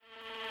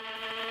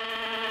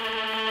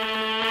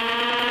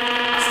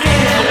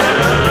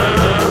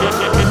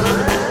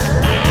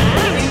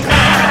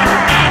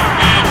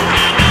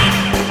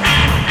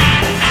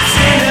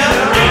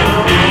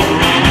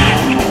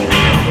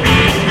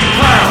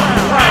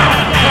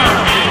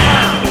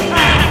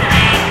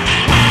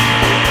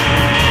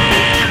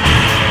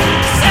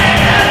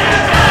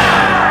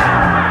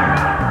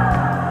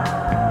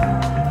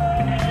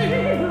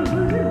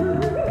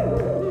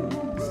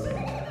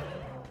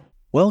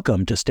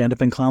Welcome to Stand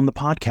Up and Clown, the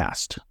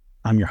podcast.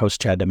 I'm your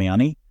host, Chad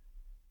Damiani.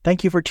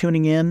 Thank you for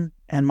tuning in,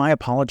 and my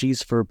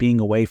apologies for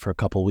being away for a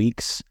couple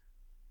weeks.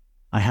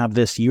 I have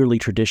this yearly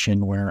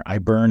tradition where I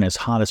burn as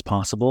hot as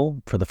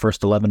possible for the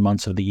first 11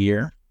 months of the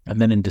year, and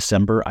then in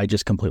December, I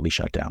just completely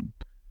shut down.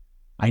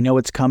 I know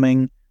it's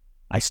coming.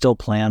 I still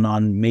plan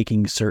on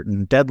making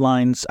certain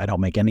deadlines. I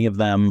don't make any of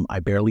them.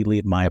 I barely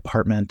leave my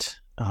apartment.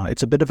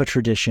 It's a bit of a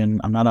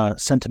tradition. I'm not a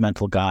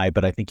sentimental guy,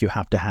 but I think you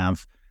have to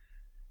have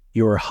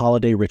your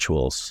holiday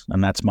rituals,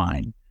 and that's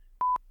mine.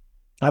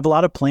 I have a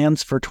lot of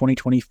plans for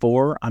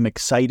 2024. I'm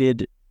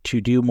excited to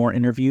do more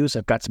interviews.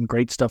 I've got some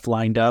great stuff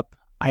lined up.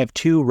 I have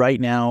 2 right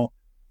now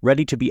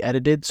ready to be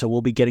edited, so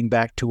we'll be getting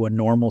back to a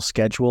normal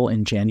schedule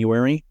in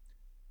January.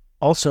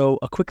 Also,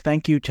 a quick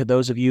thank you to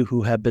those of you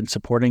who have been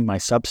supporting my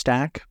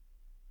Substack.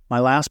 My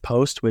last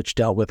post, which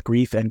dealt with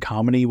grief and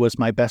comedy, was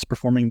my best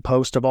performing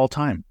post of all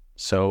time,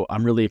 so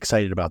I'm really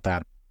excited about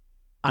that.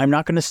 I'm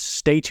not going to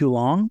stay too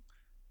long.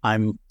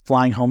 I'm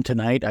flying home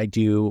tonight. I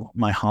do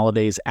my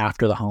holidays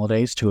after the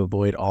holidays to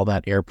avoid all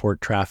that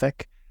airport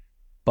traffic.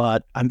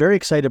 But I'm very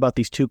excited about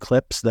these 2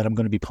 clips that I'm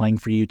going to be playing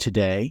for you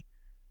today.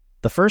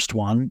 The first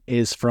one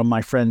is from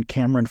my friend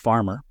Camirin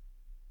Farmer.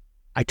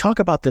 I talk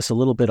about this a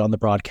little bit on the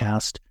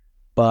broadcast,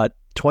 but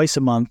twice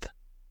a month,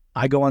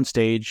 I go on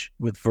stage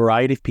with a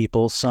variety of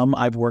people, some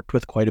I've worked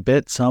with quite a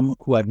bit, some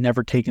who I've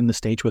never taken the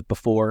stage with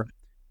before.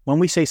 When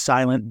we say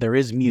silent, there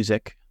is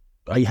music.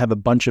 I have a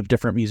bunch of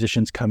different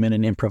musicians come in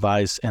and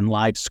improvise and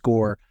live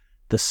score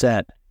the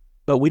set,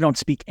 but we don't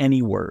speak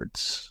any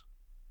words.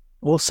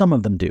 Well, some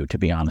of them do, to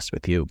be honest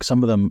with you.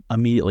 Some of them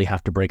immediately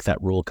have to break that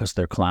rule because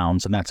they're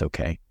clowns, and that's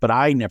okay. But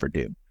I never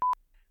do.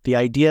 The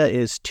idea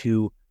is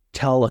to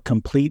tell a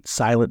complete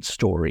silent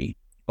story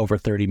over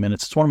 30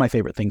 minutes. It's one of my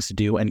favorite things to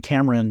do, and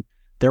Camirin,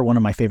 they're one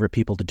of my favorite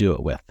people to do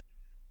it with.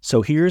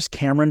 So here's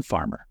Camirin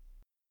Farmer.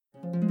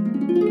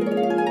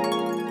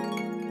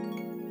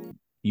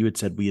 You had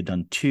said we had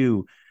done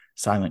 2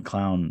 silent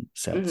clown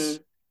sets.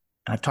 Mm-hmm.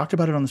 And I've talked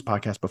about it on this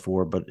podcast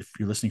before, but if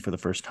you're listening for the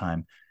first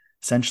time,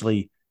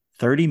 essentially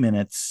 30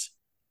 minutes,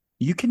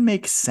 you can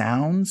make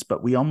sounds,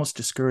 but we almost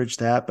discourage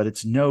that, but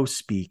it's no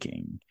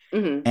speaking.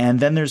 Mm-hmm. And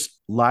then there's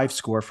live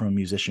score from a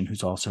musician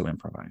who's also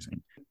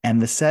improvising.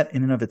 And the set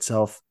in and of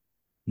itself,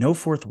 no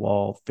fourth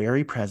wall,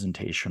 very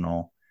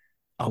presentational,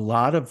 a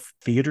lot of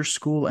theater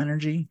school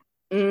energy,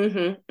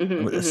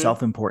 with a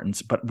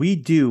self-importance, but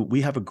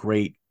we have a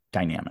great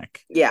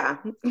dynamic. Yeah.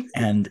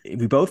 And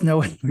we both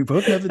know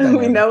the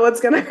dynamic. We know what's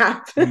going to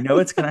happen. We know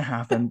it's going to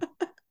happen.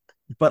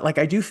 But like,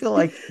 I do feel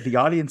like the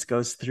audience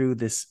goes through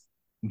this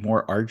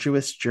more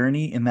arduous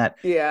journey in that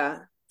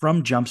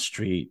from Jump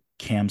Street,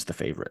 Cam's the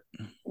favorite.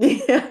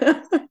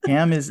 Yeah.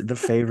 Cam is the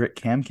favorite.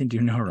 Cam can do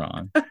no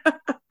wrong.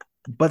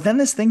 But then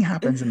this thing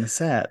happens in the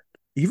set,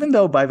 even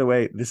though, by the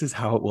way, this is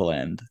how it will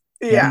end.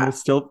 Cam will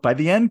still, by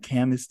the end,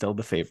 Cam is still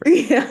the favorite.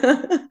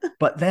 Yeah.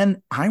 But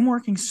then I'm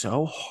working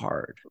so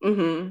hard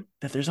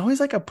that there's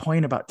always like a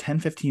point about 10,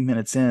 15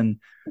 minutes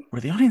in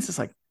where the audience is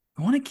like,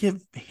 I want to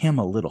give him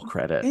a little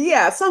credit.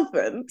 Yeah,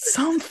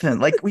 something.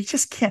 Like, we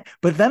just can't.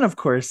 But then, of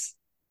course,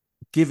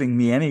 giving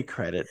me any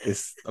credit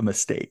is a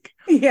mistake.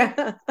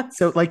 Yeah.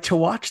 So like to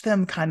watch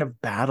them kind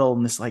of battle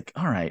and this like,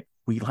 all right,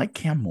 we like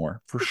Cam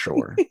more for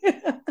sure.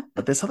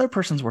 But this other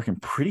person's working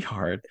pretty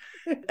hard.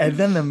 And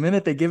then the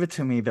minute they give it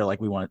to me, they're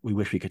like, we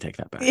wish we could take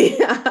that back.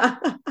 Yeah.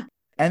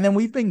 And then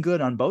we've been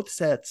good on both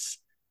sets.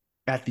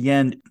 At the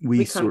end,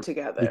 we come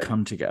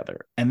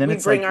together. And then we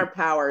it's bring like our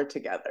power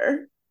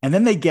together. And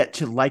then they get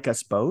to like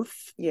us both.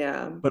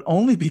 Yeah. But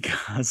only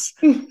because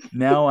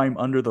now I'm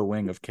under the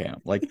wing of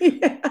Cam. Like,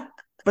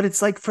 but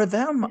it's like for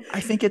them, I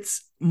think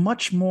it's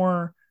much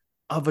more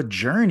of a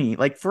journey.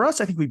 Like for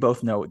us, I think we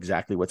both know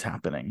exactly what's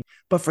happening.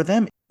 But for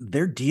them,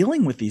 they're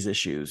dealing with these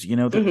issues. You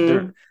know,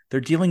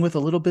 they're dealing with a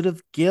little bit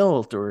of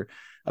guilt or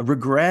a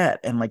regret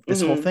and like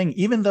this whole thing,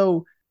 even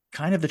though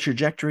kind of the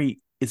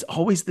trajectory is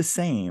always the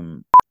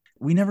same.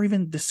 We never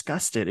even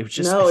discussed it. It was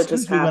just, as soon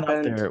as we went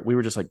out there, we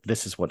were just like,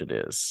 this is what it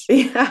is.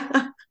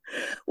 Yeah.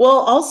 Well,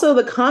 also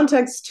the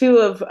context too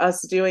of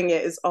us doing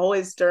it is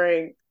always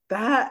during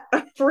that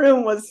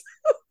room was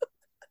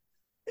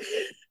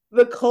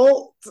the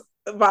cult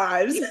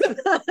vibes.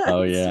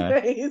 Oh yeah.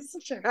 Space,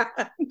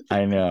 Chad.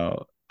 I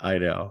know.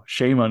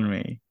 Shame on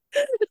me.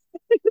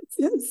 It's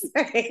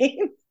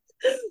insane.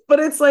 But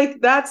it's like,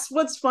 that's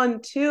what's fun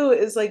too,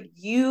 is like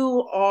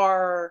you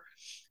are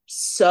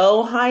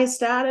so high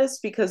status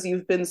because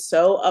you've been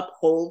so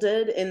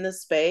upholded in the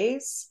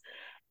space.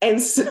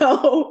 And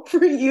so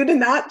for you to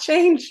not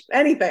change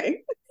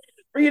anything,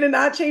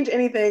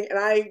 and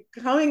I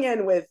coming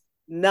in with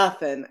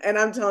nothing, and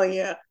I'm telling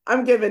you,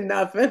 I'm giving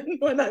nothing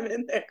when I'm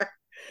in there.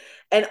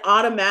 And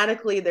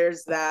automatically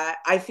there's that.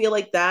 I feel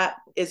like that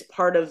is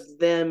part of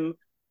them.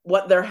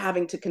 What they're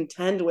having to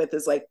contend with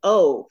is like,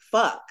 oh,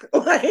 fuck.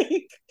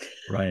 Like,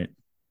 right.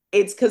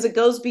 it's because it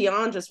goes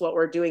beyond just what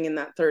we're doing in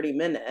that 30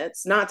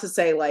 minutes. Not to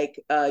say like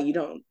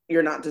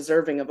you're not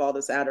deserving of all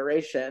this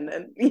adoration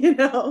and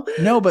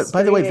No, but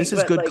by the way, this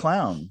screaming, is but good like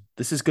clown.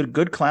 This is good.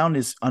 Good clown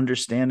is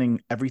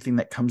understanding everything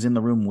that comes in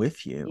the room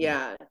with you.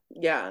 yeah,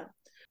 yeah.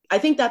 I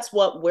think that's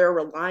what we're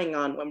relying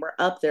on when we're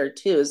up there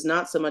too, is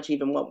not so much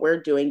even what we're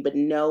doing, but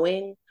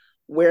knowing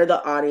where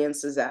the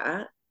audience is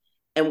at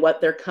and what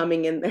they're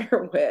coming in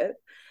there with,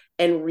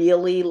 and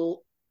really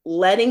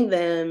letting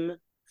them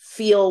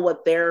feel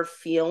what they're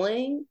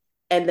feeling,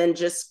 and then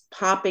just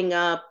popping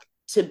up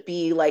to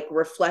be like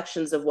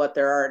reflections of what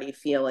they're already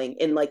feeling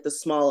in like the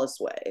smallest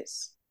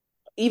ways.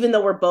 Even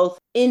though we're both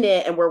in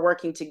it and we're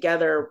working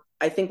together,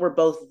 I think we're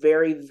both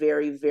very,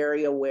 very,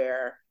 very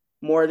aware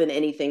more than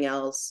anything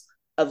else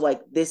of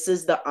like, this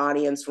is the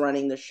audience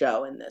running the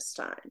show in this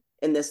time,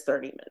 in this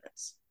 30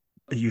 minutes.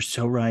 You're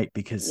so right,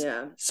 because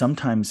Yeah.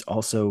 sometimes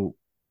also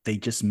they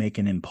just make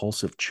an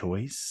impulsive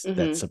choice that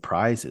Mm-hmm.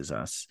 surprises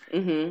us.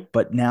 Mm-hmm.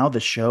 But now the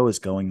show is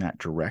going that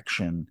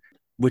direction,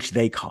 which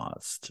they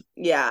caused.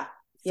 Yeah.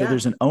 So Yeah.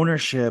 there's an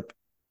ownership.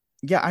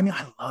 Yeah, I mean,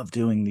 I love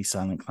doing these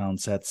silent clown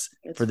sets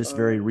It's for this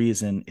very fun.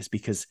 reason, is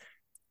because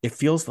it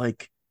feels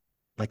like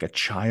a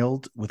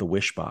child with a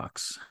wish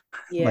box.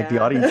 Like the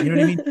Yeah. audience, you know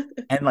what I mean?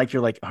 And like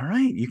you're like, all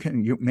right,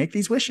 you make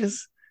these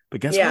wishes, but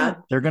guess what? Yeah.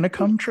 They're gonna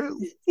come true.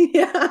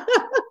 Yeah.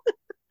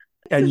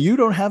 And you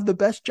don't have the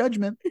best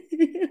judgment.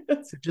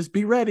 So just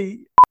be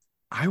ready.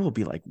 I will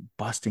be like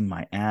busting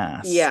my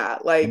ass. Yeah.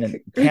 And then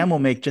Like Pam will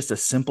make just a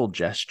simple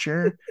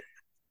gesture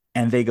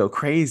and they go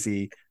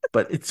crazy.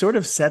 But it sort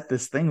of set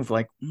this thing of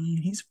like,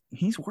 he's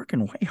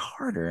working way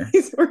harder.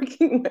 he's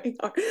working way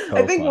hard. I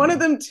So think one of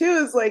funny. them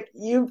too is like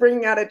you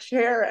bringing out a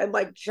chair and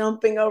like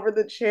jumping over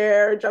the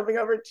chair, jumping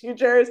over two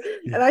chairs,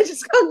 Yeah. and I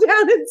just come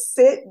down and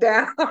sit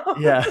down.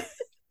 Yeah.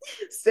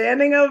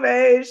 Standing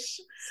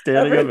ovation.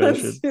 Standing Everyone's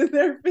ovation. to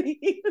their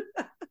feet.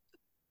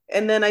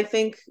 And then I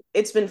think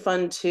it's been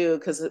fun too,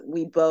 because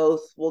we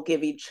both will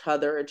give each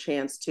other a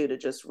chance to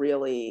just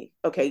really,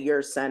 okay,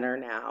 you're center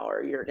now,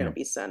 or you're Yeah. gonna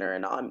be center,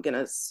 and I'm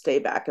gonna stay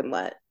back and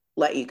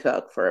let you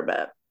cook for a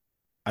bit.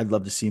 I'd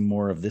love to see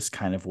more of this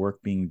kind of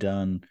work being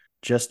done,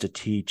 just to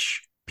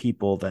teach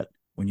people that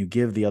when you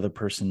give the other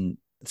person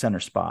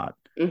center spot,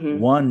 Mm-hmm.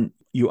 one,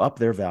 you up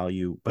their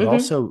value, but Mm-hmm.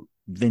 also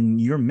then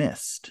you're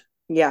missed.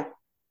 Yeah.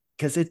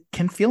 Because it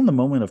can feel in the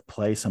moment of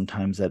play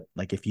sometimes that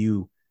like if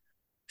you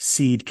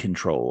cede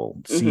control,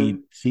 Mm-hmm.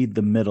 cede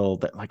the middle,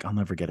 that like I'll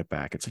never get it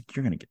back. It's like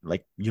you're gonna get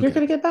like you'll You're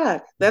get it gonna back.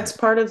 get back. That's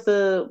part of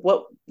the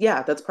what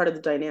yeah, that's part of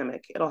the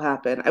dynamic. It'll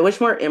happen. I wish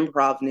more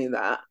improv knew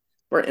that.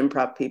 We're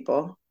improv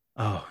people.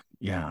 Oh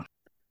yeah.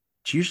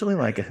 It's usually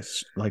like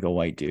a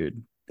white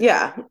dude.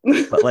 Yeah.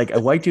 But like a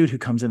white dude who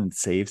comes in and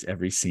saves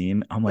every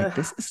scene, I'm like,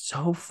 this is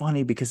so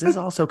funny because this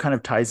also kind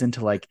of ties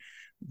into like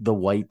the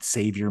white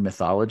savior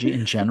mythology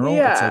in general. It's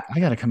Yeah. like I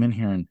gotta come in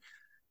here and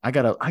I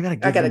gotta I give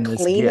gotta them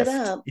this clean it gift.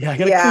 up. Yeah, I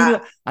gotta clean it Yeah.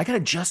 up. I gotta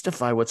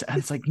justify what's and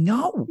it's like,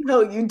 no.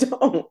 No, you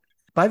don't.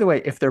 By the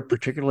way, if they're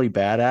particularly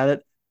bad at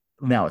it,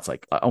 now it's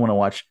like I want to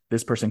watch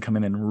this person come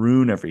in and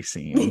ruin every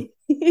scene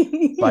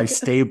by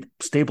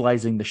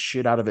stabilizing the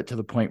shit out of it to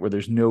the point where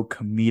there's no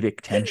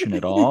comedic tension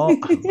at all.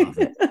 I love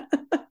it.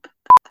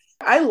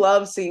 I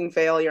love seeing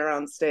failure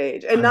on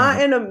stage, and I love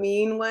not it. in a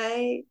mean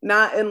way,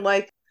 not in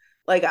like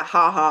a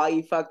haha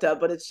you fucked up,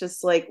 but it's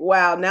just like,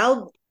 wow,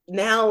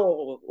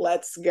 now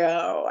let's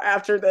go.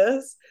 After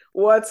this,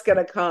 what's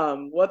gonna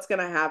come? What's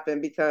gonna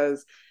happen?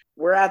 Because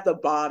we're at the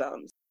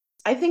bottom.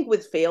 I think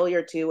with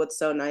failure too, what's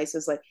so nice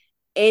is like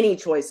any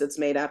choice that's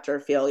made after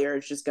a failure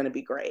is just gonna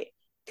be great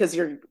because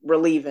you're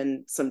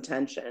relieving some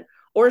tension.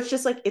 Or it's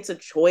just like it's a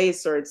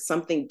choice or it's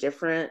something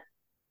different.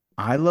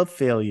 I love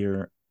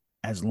failure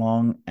as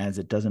long as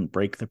it doesn't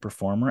break the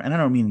performer. And I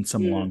don't mean in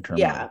some long-term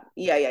way, Yeah,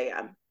 yeah, yeah,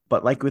 yeah.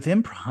 but like with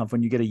improv,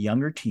 when you get a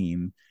younger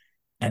team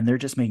and they're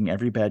just making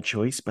every bad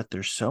choice, but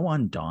they're so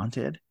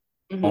undaunted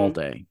all Mm-hmm.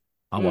 day.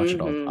 I'll watch it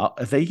all.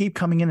 Mm-hmm. If they keep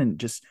coming in and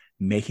just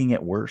making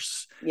it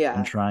worse and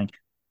Yeah. trying.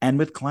 And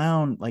with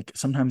clown, like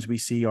sometimes we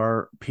see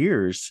our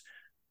peers,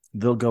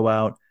 they'll go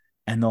out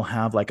and they'll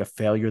have like a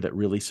failure that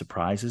really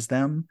surprises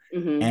them.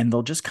 Mm-hmm. And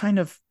they'll just kind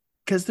of,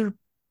 because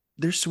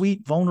they're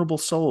sweet, vulnerable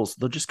souls.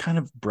 They're just kind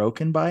of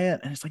broken by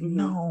it. And it's like, Mm-hmm.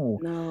 no,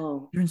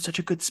 No, you're in such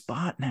a good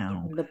spot you're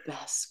now. in the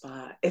best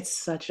spot. It's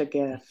such a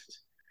gift.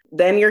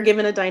 Then you're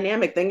given a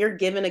dynamic. Then you're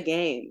given a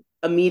game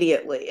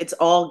immediately. It's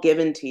all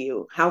given to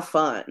you. How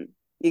fun.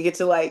 You get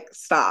to like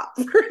stop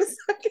for a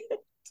second.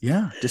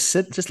 Yeah.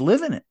 Just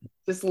live in it.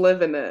 Just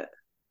live in it.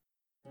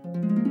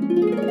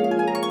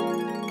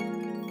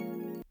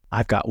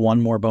 I've got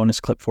one more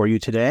bonus clip for you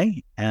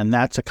today, and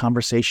that's a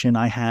conversation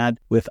I had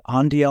with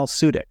Andel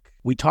Sudik.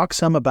 We talked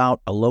some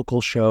about a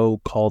local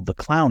show called The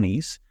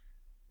Clownies.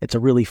 It's a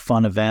really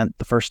fun event.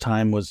 The first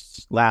time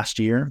was last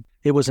year.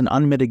 It was an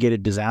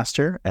unmitigated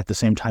disaster. At the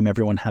same time,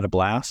 everyone had a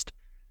blast.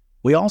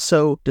 We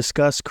also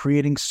discussed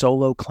creating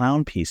solo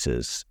clown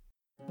pieces.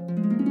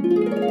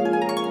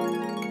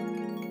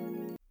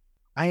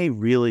 I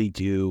really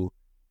do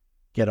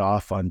get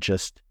off on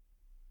just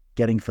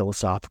getting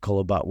philosophical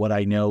about what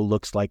I know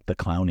looks like the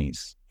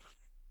Clownies.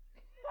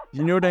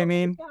 You know what I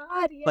mean?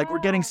 God, yeah. Like we're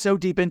getting so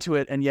deep into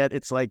it, and yet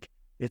it's like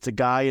it's a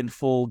guy in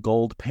full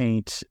gold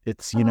paint.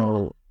 It's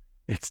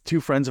it's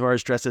two friends of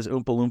ours dressed as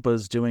Oompa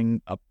Loompas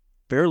doing a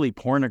fairly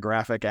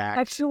pornographic act.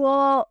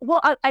 Actual.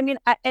 Well, I mean,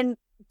 and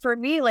for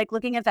me, like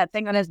looking at that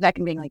thing on his neck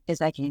and being like, "Is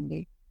that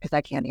candy? Is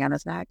that candy on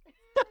his neck?"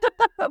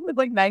 With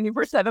like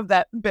 90% of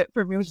that bit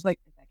for me was just like,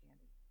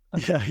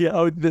 "Is that candy?" Yeah.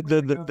 Oh,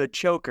 the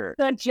choker.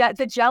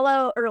 The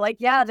Jello, or like,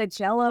 yeah, the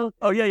Jello.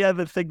 Oh yeah.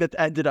 The thing that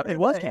ended up, it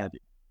was candy.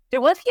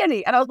 It was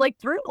candy, and I was like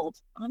thrilled,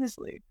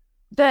 honestly.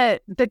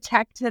 The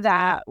tech to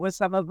that was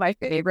some of my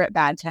favorite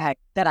bad tech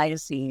that I have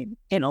seen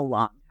in a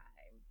long time.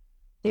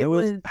 It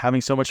was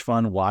having so much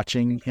fun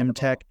watching him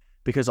tech,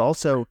 because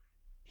also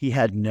he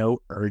had no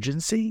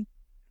urgency.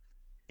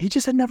 He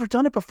just had never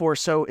done it before,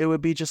 so it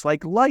would be just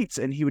like lights,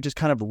 and he would just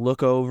kind of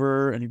look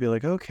over and he'd be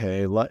like,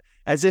 okay,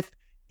 as if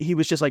he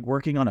was just like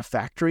working on a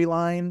factory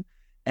line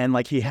and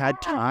like he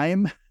had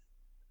time.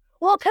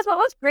 Well, because what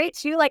was great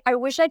too, like I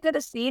wish I could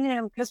have seen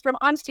him, because from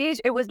on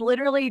stage, it was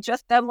literally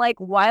just them like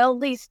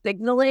wildly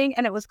signaling,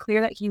 and it was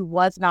clear that he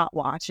was not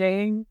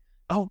watching.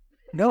 Oh,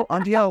 no,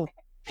 Andel,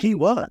 he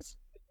was.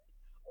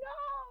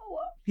 No!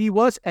 He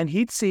was, and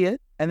he'd see it,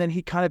 and then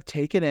he'd kind of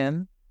take it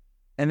in,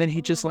 and then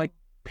he'd just like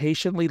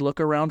patiently look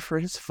around for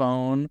his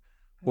phone,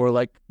 or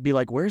like be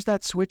like, where's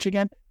that switch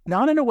again?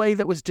 Not in a way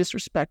that was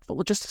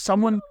disrespectful, just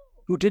someone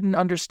who didn't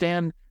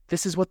understand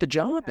this is what the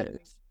job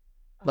is.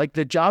 Like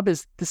the job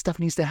is, this stuff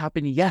needs to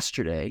happen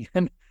yesterday.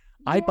 And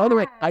by the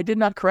way, I did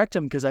not correct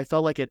him because I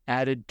felt like it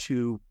added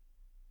to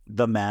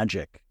the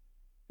magic.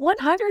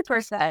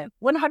 100%.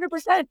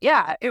 100%.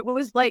 Yeah. It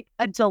was like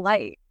a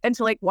delight. And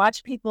to like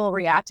watch people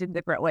react in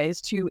different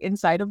ways to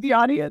inside of the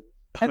audience.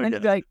 And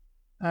then be like,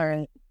 all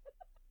right.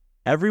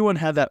 Everyone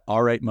had that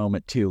all right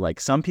moment too. Like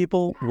some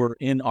people were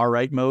in all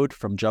right mode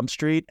from Jump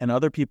Street, and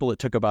other people it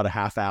took about a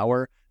half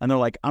hour, and they're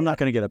like, I'm not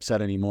going to get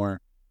upset anymore.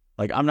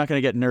 Like, I'm not going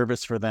to get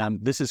nervous for them.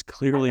 This is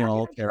clearly an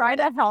all terrible. Try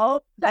to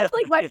help. That's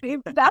like my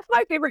favorite. That's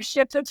my favorite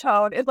shift of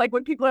tone. Is like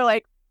when people are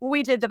like,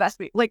 we did the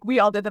best we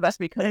all did the best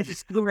we could.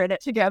 We were in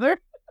it together.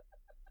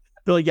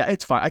 They're like, yeah,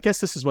 it's fine. I guess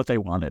this is what they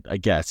wanted, I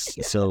guess.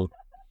 So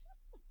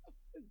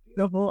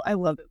beautiful. I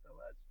love it so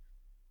much.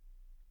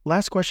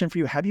 Last question for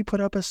you. Have you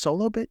put up a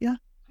solo bit yet?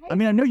 I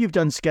mean, I know you've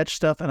done sketch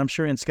stuff, and I'm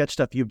sure in sketch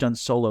stuff you've done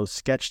solo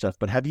sketch stuff,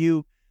 but have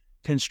you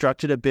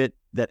constructed a bit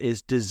that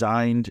is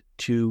designed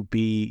to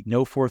be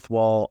no fourth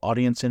wall,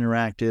 audience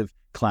interactive,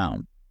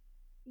 clown?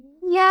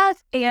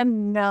 Yes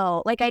and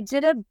no. Like I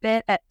did a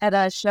bit at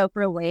a show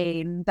for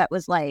Lane that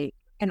was like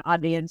an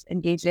audience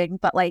engaging,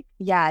 but like,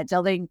 yeah,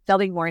 delving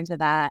more into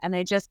that. And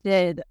I just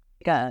did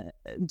like a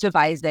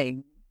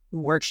devising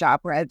workshop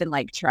where I've been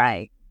like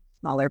trying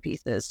smaller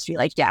pieces to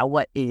like, yeah,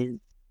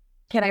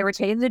 can I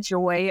retain the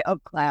joy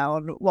of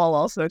clown while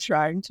also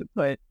trying to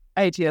put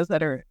ideas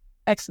that are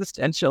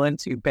existential and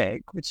too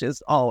big, which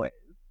is always.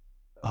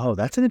 Oh,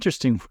 that's an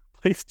interesting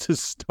place to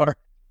start.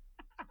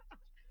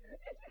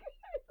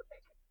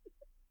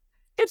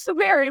 It's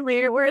very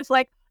weird where it's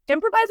like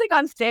improvising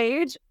on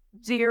stage,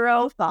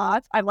 zero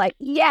thoughts. I'm like,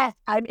 yes,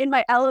 I'm in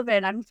my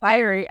element, I'm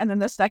fiery. And then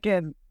the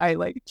second I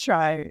like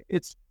try,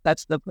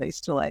 that's the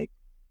place to like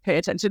pay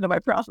attention to my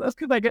process,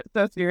 because I get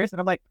so serious and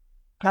I'm like,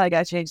 probably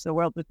gotta change the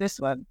world with this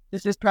one.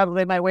 This is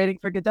probably my Waiting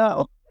for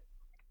Godot.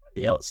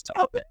 Yeah,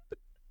 stop it.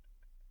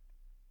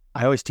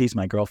 I always tease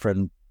my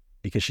girlfriend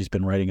because she's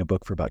been writing a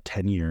book for about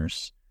 10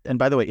 years. And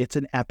by the way, it's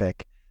an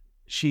epic.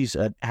 She's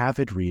an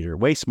avid reader,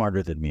 way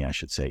smarter than me, I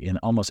should say, in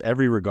almost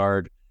every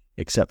regard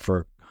except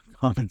for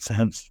common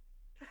sense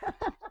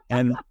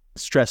and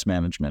stress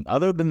management.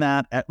 Other than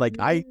that,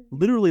 I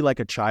literally, like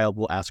a child,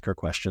 will ask her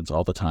questions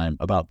all the time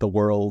about the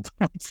world.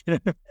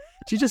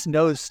 She just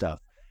knows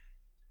stuff.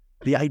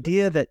 The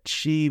idea that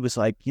she was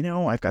like,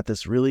 I've got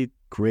this really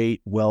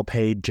great,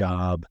 well-paid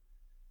job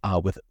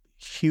with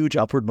huge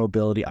upward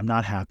mobility. I'm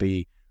not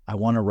happy. I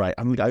want to write.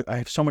 I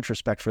have so much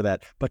respect for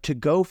that. But to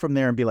go from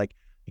there and be like,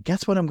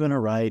 guess what I'm going to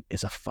write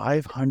is a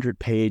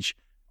 500-page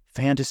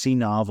fantasy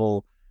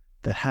novel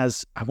that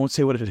has, I won't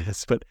say what it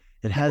is, but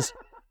it has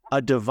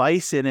a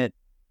device in it.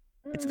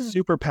 It's a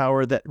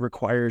superpower that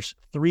requires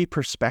 3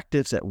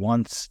 perspectives at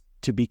once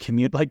to be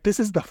communicated. Like, this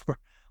is the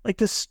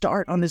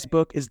start on this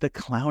book is the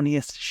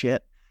clowniest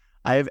shit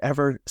I've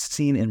ever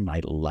seen in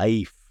my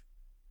life.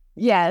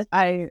 Yes,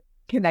 I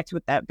connect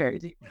with that very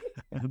deeply.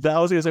 That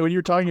was going to say, when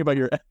you're talking about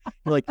you're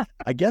like,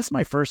 I guess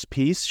my first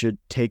piece should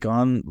take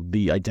on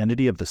the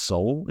identity of the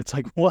soul. It's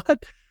like,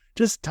 what?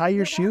 Just tie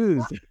your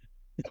shoes.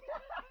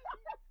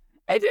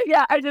 I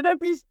did a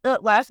piece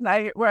last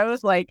night where I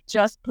was like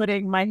just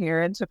putting my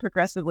hair into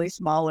progressively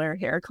smaller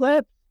hair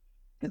clips,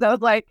 because I was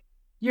like,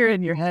 you're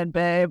in your head,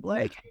 babe.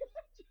 Like,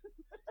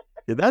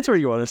 yeah, that's where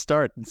you want to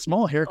start.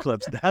 Small hair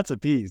clips, that's a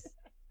piece.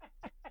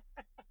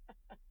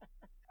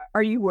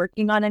 Are you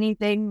working on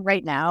anything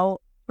right now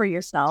for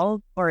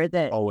yourself, or is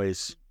it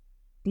always?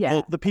 Yeah.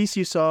 Well, the piece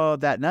you saw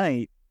that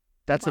night,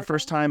 that's the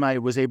first time I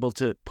was able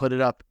to put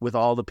it up with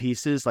all the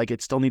pieces. Like,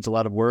 it still needs a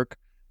lot of work,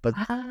 but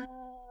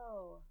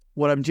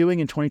what I'm doing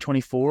in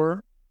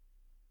 2024,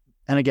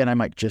 and again, I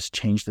might just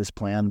change this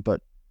plan, but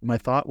my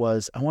thought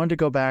was I wanted to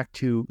go back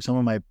to some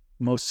of my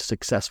most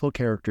successful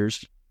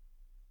characters,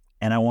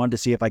 and I wanted to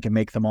see if I can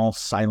make them all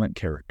silent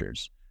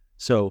characters.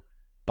 So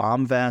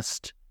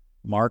Bombvest,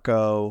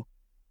 Marco,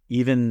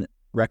 even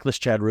Reckless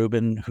Chad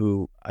Rubin,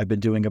 who I've been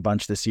doing a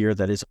bunch this year,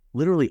 that is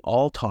literally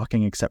all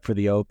talking except for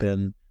the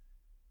open.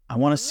 I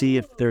want to see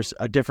if there's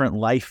a different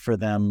life for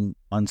them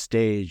on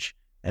stage.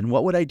 And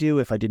what would I do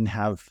if I didn't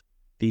have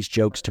these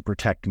jokes to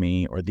protect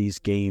me or these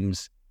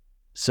games?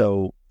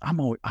 So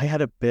I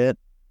had a bit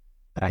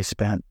that I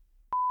spent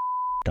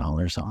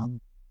dollars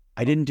on.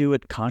 I didn't do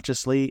it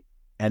consciously.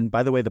 And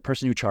by the way, the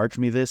person who charged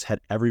me this had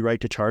every right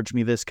to charge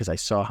me this because I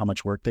saw how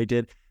much work they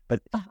did.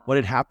 But what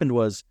had happened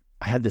was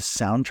I had this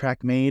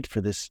soundtrack made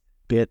for this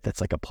bit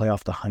that's like a play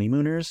off The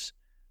Honeymooners.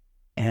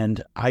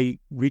 And I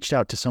reached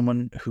out to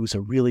someone who's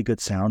a really good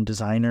sound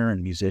designer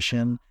and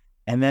musician.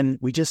 And then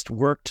we just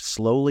worked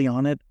slowly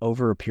on it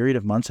over a period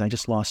of months. And I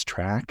just lost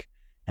track.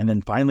 And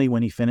then finally,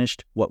 when he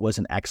finished what was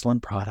an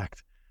excellent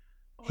product,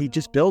 he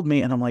just billed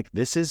me. And I'm like,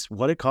 this is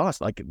what it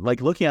cost. Like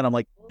looking at it, I'm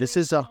like, this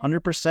is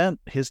 100%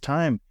 his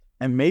time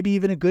and maybe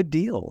even a good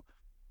deal.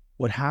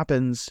 What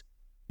happens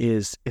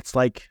is it's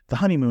like The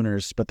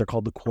Honeymooners, but they're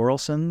called the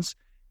Quarrelsons.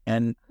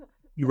 And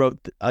he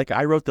wrote, like,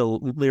 I wrote the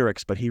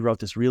lyrics, but he wrote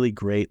this really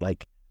great,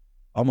 like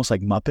almost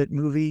like Muppet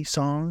movie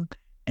song.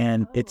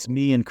 And it's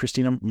me and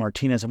Christina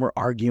Martinez, and we're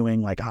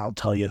arguing like, I'll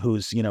tell you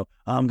who's,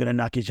 I'm going to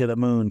knock you to the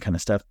moon kind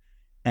of stuff.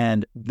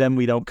 And then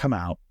we don't come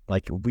out,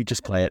 like we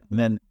just play it. And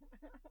then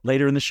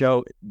later in the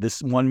show,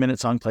 this 1 minute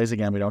song plays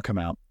again. We don't come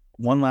out.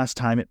 One last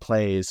time it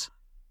plays.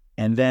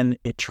 And then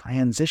it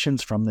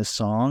transitions from this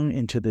song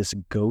into this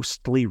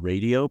ghostly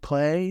radio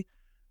play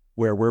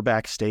where we're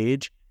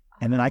backstage.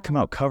 And then I come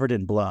out covered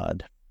in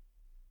blood.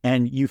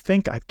 And you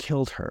think I've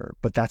killed her,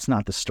 but that's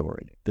not the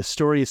story. The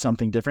story is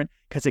something different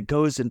because it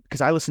goes in,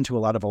 because I listen to a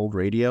lot of old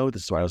radio.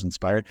 This is why I was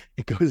inspired.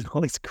 It goes in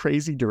all these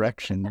crazy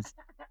directions.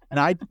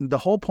 And the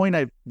whole point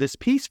of this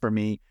piece for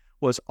me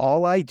was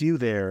all I do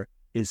there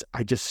is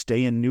I just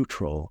stay in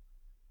neutral,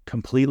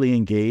 completely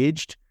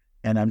engaged.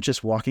 And I'm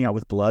just walking out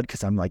with blood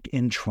because I'm like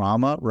in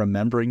trauma,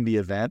 remembering the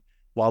event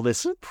while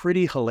this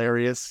pretty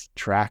hilarious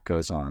track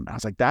goes on. I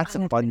was like, that's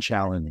a fun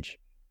challenge.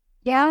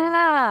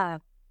 Yeah.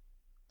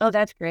 Oh,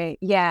 that's great.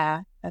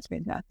 Yeah, that's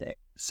fantastic.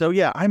 So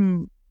yeah,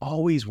 I'm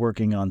always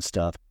working on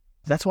stuff.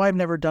 That's why I've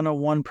never done a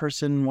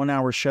 1-person,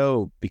 1-hour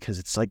show, because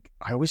it's like,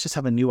 I always just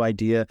have a new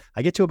idea.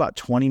 I get to about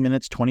 20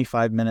 minutes,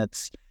 25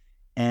 minutes,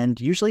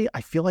 and usually I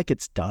feel like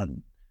it's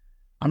done.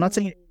 I'm not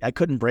saying I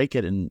couldn't break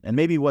it, and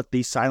maybe what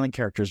these silent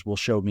characters will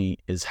show me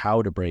is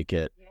how to break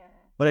it. Yeah.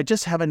 But I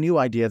just have a new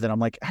idea that I'm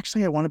like,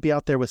 actually, I want to be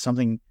out there with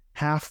something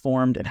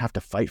half-formed and have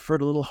to fight for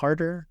it a little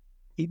harder.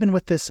 Even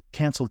with this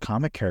canceled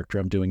comic character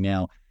I'm doing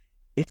now,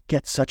 it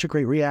gets such a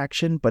great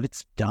reaction, but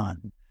it's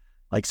done.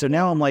 Like, so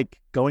now I'm like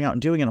going out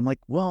and doing it. I'm like,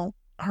 well,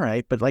 all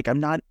right, but like I'm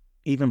not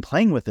even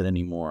playing with it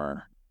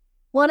anymore.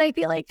 Well, and I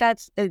feel like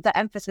that's the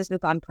emphasis is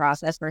on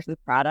process versus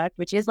product,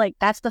 which is like,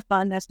 that's the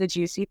fun, that's the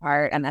juicy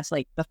part. And that's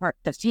like the part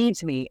that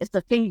feeds me is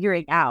the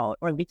figuring out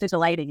or at least the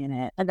delighting in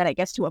it. And then it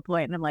gets to a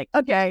point and I'm like,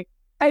 okay,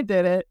 I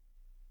did it.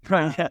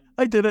 Right. Yeah,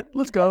 I did it.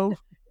 Let's go.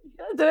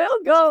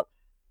 Let's go.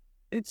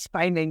 It's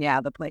finding,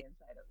 the play inside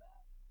of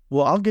that.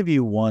 Well, I'll give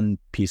you one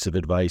piece of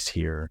advice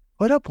here.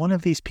 Put up one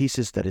of these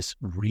pieces that is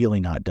really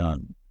not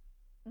done.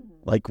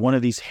 Like one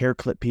of these hair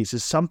clip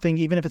pieces, something,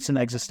 even if it's an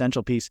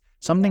existential piece,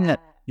 something that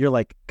you're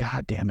like,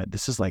 God damn it,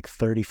 this is like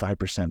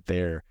 35%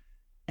 there.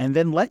 And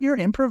then let your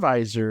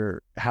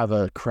improviser have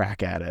a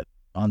crack at it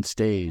on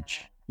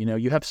stage.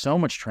 You have so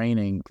much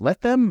training.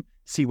 Let them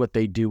see what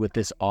they do with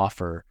this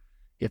offer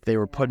if they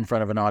were put in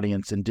front of an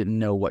audience and didn't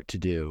know what to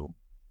do.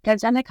 I've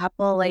done a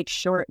couple like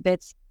short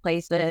bits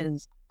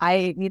places.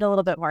 I need a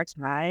little bit more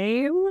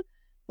time.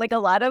 Like a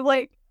lot of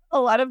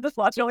the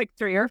slots are like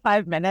 3 or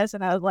 5 minutes.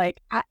 And I was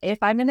like, if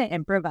I'm going to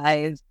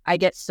improvise, I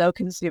get so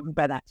consumed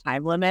by that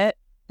time limit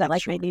that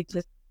like I need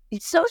to,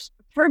 it's so,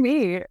 for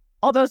me,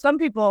 although some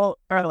people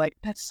are like,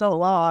 that's so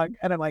long.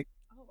 And I'm like,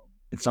 oh.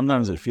 And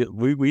sometimes it feels,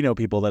 we know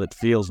people that it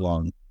feels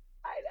long.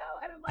 I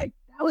know. And I'm like,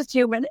 that was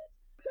 2 minutes.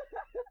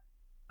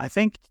 I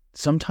think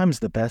sometimes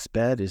the best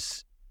bet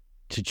is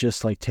to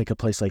just like take a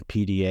place like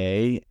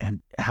PDA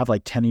and have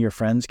like 10 of your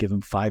friends, give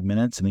them 5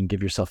 minutes and then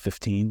give yourself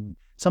 15.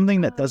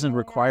 Something that doesn't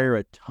require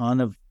a ton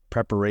of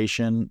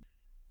preparation.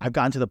 I've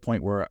gotten to the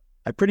point where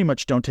I pretty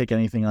much don't take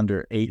anything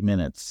under 8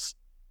 minutes,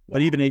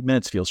 but even 8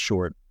 minutes feels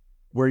short.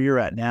 Where you're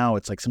at now,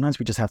 it's like sometimes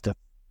we just have to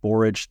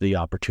forage the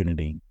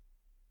opportunity.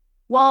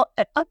 Well,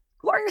 of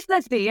course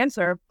that's the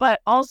answer, but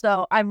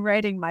also I'm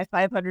writing my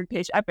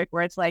 500-page epic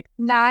where it's like,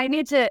 nah, I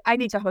need to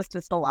host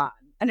a salon,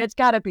 and it's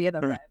got to be an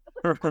event.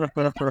 All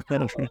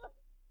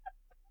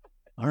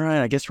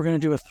right, I guess we're going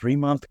to do a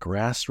 3-month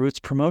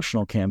grassroots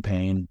promotional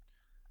campaign.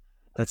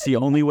 That's the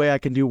only way I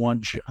can do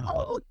one show.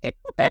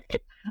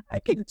 I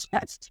can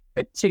test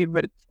 15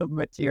 minutes of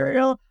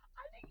material.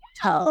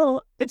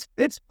 Oh, it's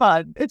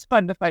fun. It's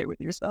fun to fight with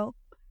yourself.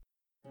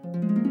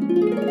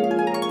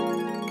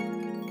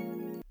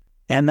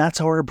 And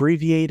that's our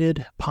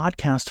abbreviated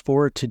podcast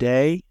for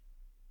today.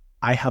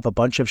 I have a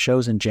bunch of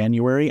shows in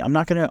January. I'm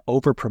not going to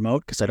over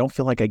promote because I don't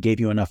feel like I gave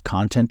you enough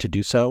content to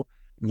do so.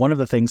 One of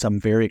the things I'm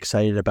very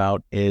excited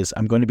about is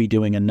I'm going to be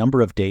doing a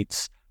number of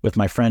dates with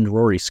my friend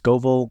Rory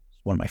Scovel,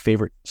 one of my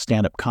favorite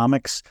stand-up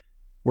comics.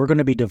 We're going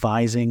to be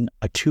devising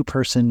a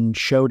 2-person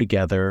show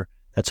together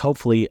that's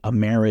hopefully a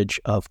marriage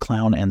of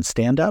clown and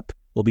stand-up.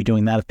 We'll be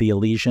doing that at the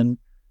Elysian.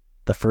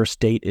 The first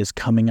date is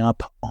coming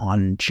up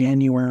on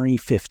January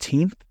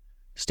 15th.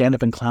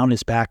 Stand-up and Clown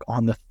is back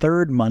on the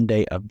third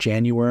Monday of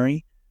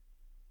January.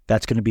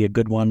 That's going to be a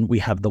good one. We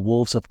have the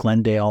Wolves of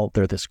Glendale.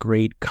 They're this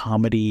great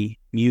comedy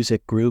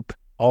music group,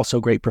 also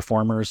great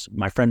performers.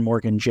 My friend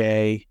Morgan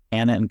J,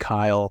 Anna and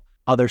Kyle,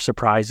 other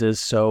surprises.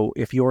 So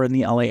if you're in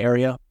the LA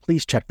area,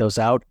 please check those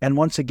out. And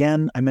once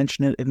again, I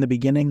mentioned it in the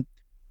beginning,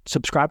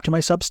 subscribe to my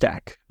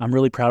Substack. I'm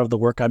really proud of the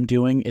work I'm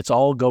doing. It's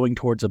all going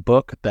towards a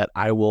book that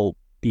I will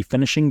be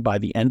finishing by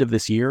the end of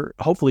this year,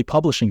 hopefully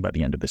publishing by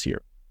the end of this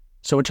year.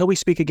 So until we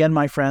speak again,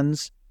 my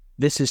friends,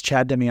 this is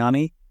Chad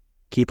Damiani.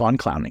 Keep on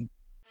clowning.